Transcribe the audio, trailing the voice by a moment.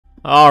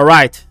All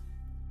right,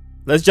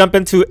 let's jump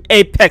into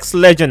Apex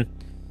Legend.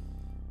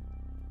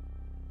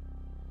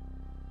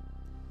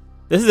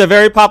 This is a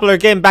very popular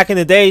game back in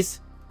the days.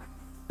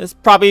 It's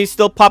probably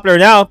still popular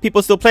now.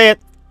 People still play it.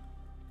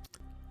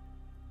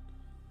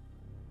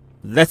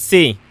 Let's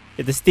see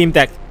if the Steam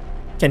Deck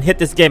can hit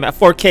this game at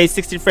 4K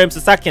 60 frames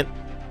a second.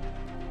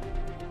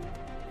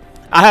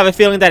 I have a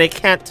feeling that it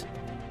can't.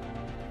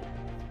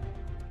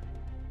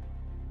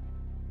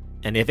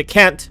 And if it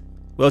can't,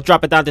 we'll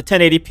drop it down to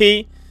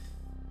 1080p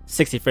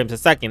 60 frames a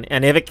second.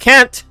 And if it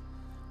can't,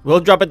 we'll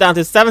drop it down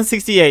to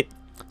 768.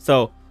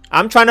 So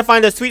I'm trying to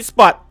find the sweet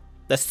spot,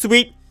 the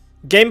sweet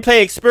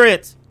gameplay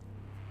experience.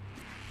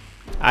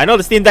 I know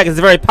the Steam Deck is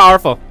very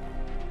powerful,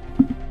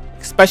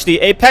 especially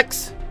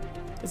Apex.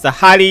 It's a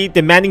highly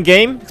demanding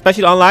game,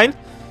 especially online.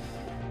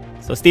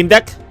 So Steam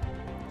Deck,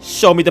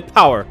 show me the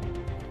power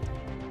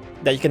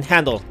that you can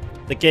handle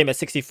the game at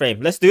 60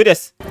 frames. Let's do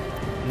this.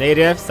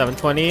 Native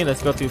 720.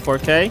 Let's go to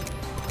 4K.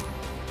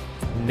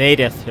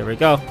 Native. Here we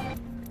go.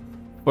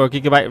 4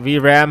 GB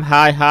VRAM.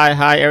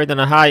 High. Everything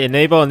on high.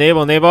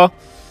 Enable.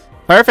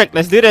 Perfect.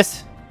 Let's do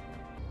this.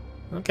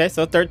 Okay,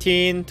 so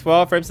 13,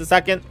 12 frames a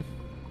second.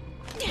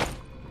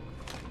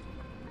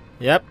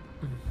 Yep.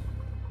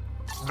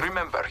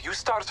 Remember, you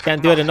start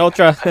Can't do it in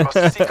ultra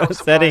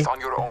setting. On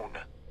your own.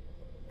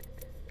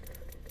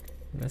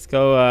 Let's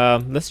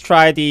go. Let's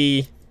try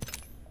this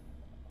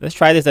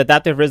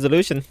adaptive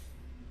resolution.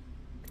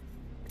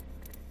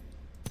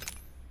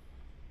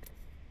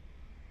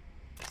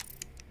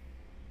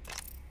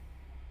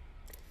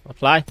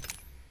 Apply.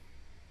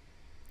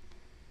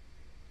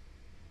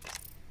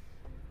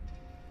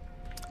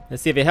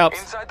 Let's see if it helps.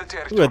 Inside the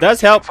territory, Ooh, it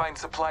does help. Find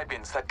supply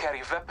bins that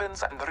carry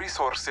weapons and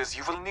resources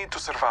you will need to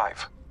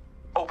survive.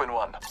 Open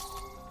one.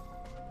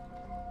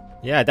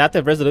 Yeah,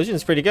 adaptive resolution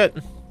is pretty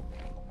good.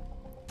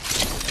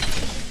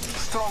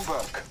 Strong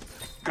work.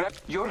 Grab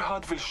your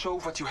HUD will show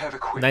what you have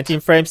equipped. 19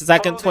 frames a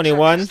second,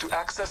 21. To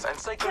access and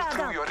cycle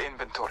through your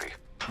inventory.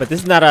 But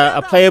this is not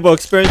a playable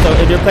experience, so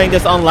if you're playing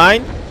this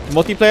online,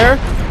 multiplayer,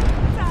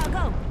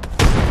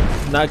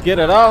 not good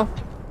at all.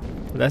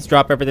 Let's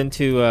drop everything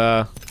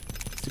to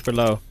super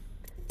low.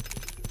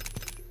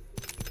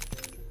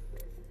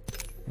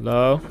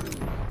 Low.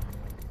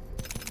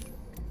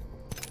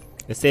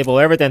 Disable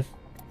everything.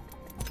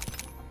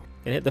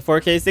 Can hit the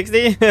 4K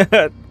 60?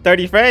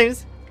 30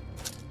 frames.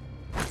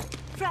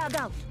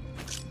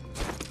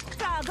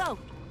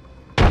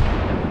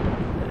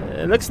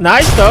 It looks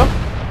nice though.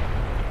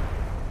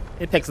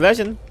 Apex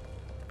Legend.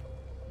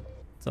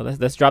 So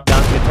let's drop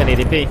down to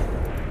 1080p.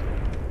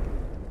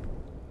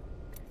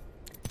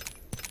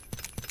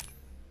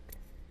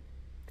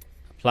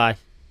 Apply.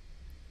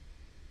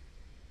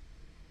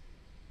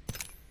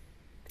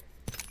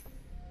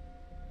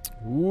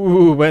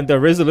 Ooh, when the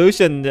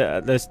resolution,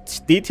 the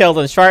details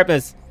and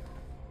sharpness,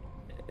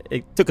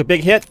 it took a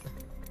big hit.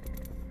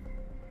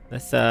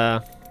 Let's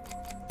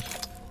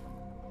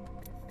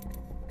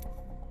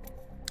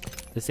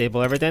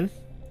disable everything.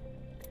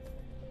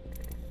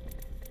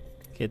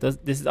 Okay, this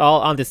is all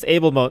on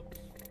disable mode.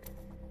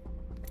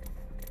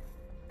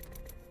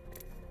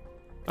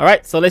 All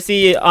right, so let's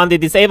see on the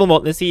disable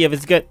mode. Let's see if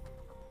it's good.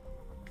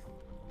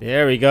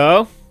 There we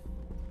go.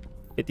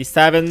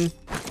 57.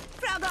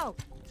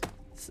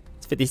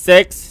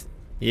 56.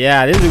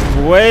 Yeah, this is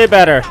way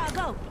better.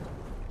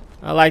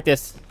 I like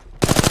this.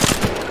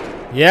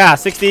 Yeah,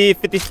 60,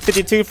 50,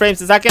 52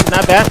 frames a second.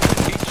 Not bad.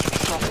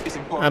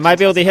 I might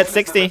be able to hit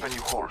 60. Grab a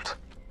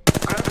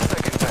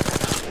second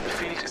weapon. The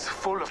field is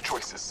full of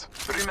choices.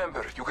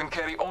 Remember, you can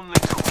carry only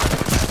 2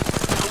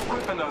 weapons. To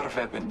equip another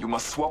weapon, you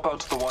must swap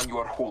out the one you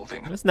are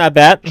holding. That's not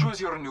bad.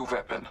 Choose your new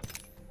weapon.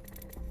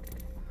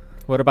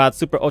 What about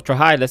super ultra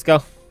high? Let's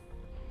go.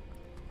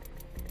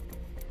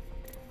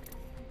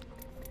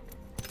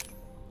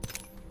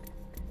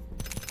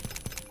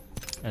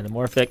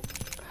 Anamorphic.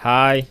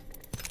 High.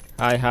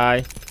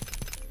 High.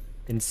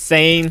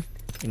 Insane.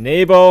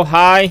 Enable.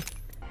 High.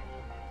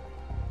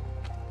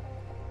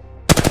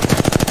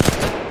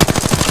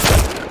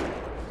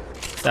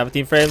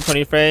 $17 frames,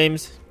 20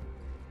 frames.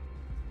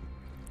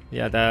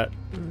 Yeah, the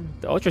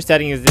ultra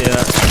setting is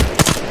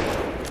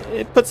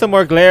it puts some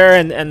more glare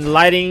and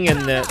lighting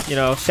and you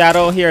know,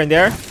 shadow here and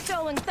there.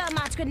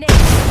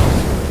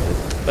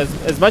 But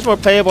it's much more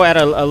playable at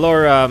a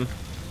lower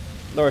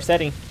lower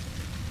setting.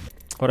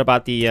 What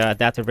about the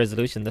adaptive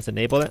resolution? Let's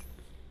enable it.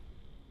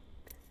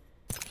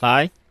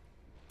 Apply.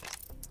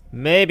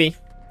 Maybe.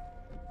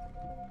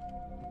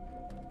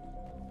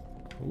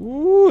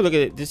 Ooh, look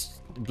at it.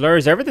 Just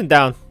blurs everything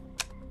down.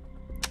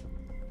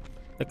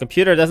 The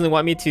computer doesn't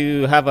want me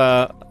to have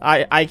a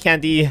eye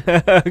candy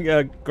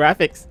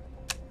graphics.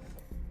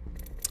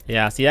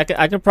 Yeah, see, I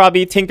can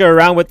probably tinker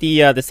around with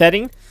the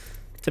setting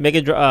to make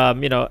it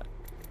you know,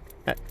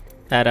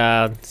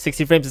 at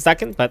 60 frames a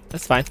second, but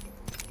that's fine.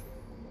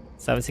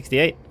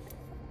 768.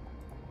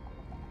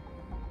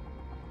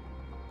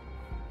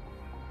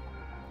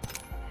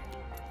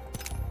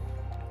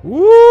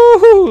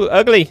 Woohoo!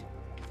 Ugly.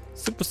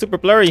 Super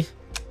blurry.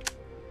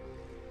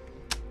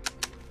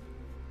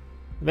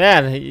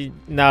 Man,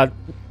 now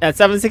at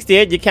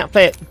 768 you can't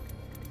play it.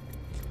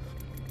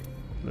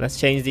 Let's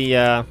change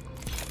the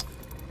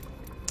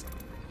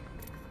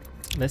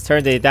let's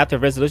turn the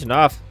adaptive resolution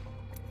off.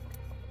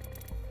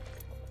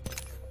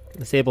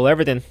 Disable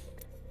everything.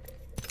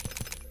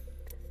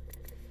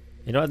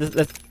 You know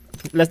what,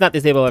 let's not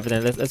disable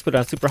everything. Let's put it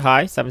on super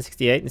high,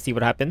 768, and see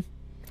what happened.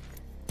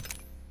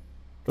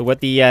 But with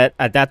the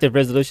adaptive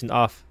resolution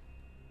off,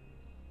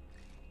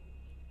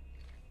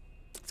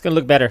 it's gonna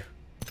look better.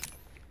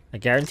 I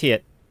guarantee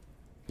it.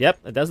 Yep,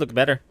 it does look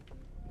better.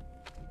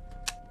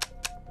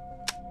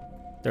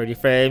 30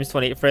 frames,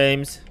 28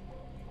 frames.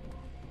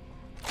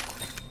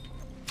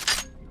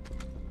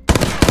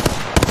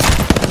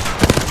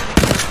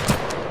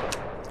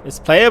 It's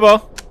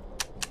playable,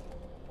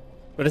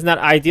 but it's not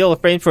ideal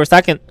frames per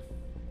second.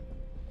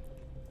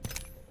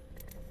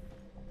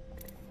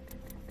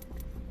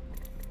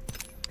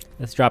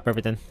 Let's drop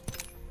everything.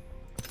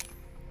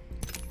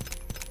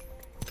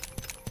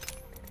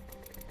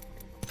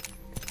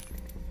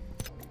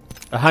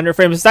 A 100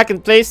 frames a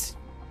second, please.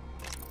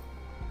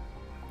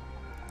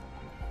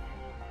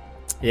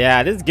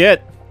 Yeah, this is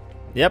good.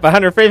 Yep,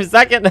 100 frames a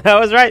second. I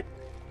was right.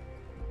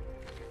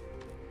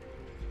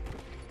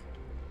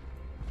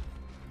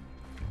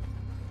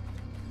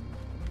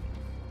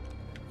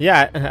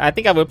 Yeah, I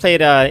think I would play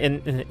it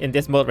in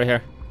this mode right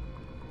here.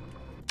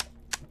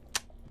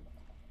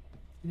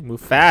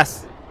 Move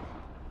fast.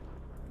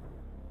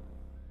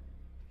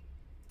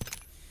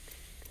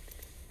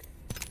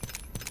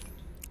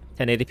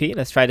 .1080p.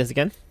 Let's try this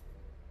again.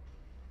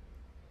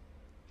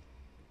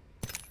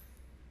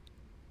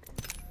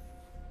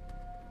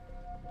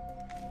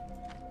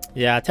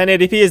 Yeah,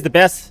 1080p is the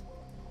best.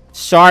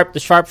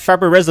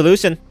 Sharper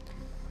resolution.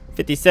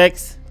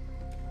 56.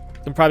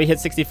 You can probably hit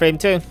 60 frame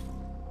too.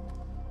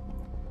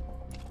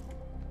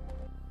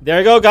 There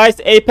you go,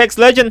 guys. Apex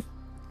Legend.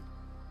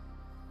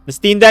 The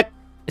Steam Deck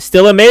is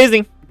still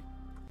amazing,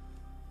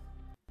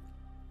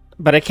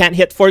 but I can't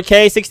hit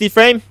 4K 60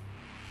 frame.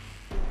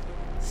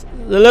 It's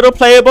a little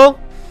playable,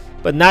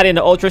 but not in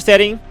the ultra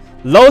setting.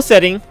 Low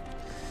setting,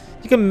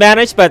 you can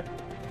manage, but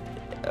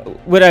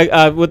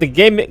with the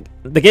game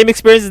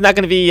experience is not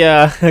going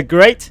to be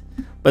great.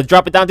 But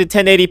drop it down to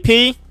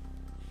 1080p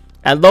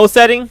at low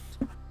setting.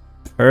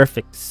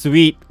 Perfect,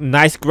 sweet,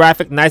 nice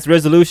graphic, nice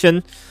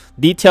resolution.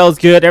 Details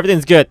good,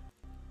 everything's good.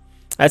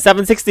 At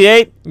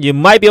 768, you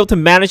might be able to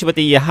manage with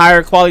the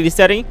higher quality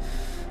setting,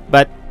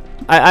 but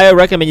I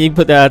recommend you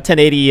put the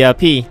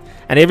 1080p.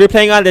 And if you're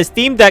playing on the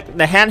Steam Deck,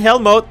 the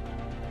handheld mode,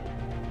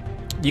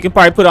 you can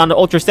probably put on the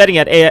ultra setting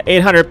at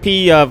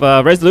 800p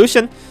of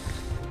resolution.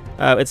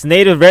 It's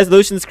native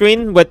resolution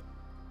screen with,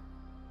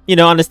 you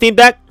know, on the Steam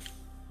Deck,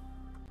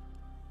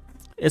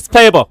 it's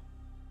playable.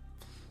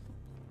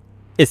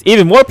 It's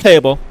even more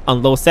playable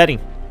on low setting.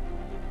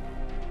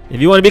 If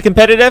you want to be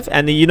competitive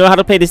and you know how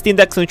to play the Steam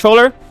Deck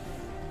controller,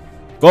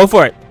 go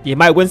for it. You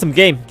might win some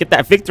game. Get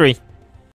that victory.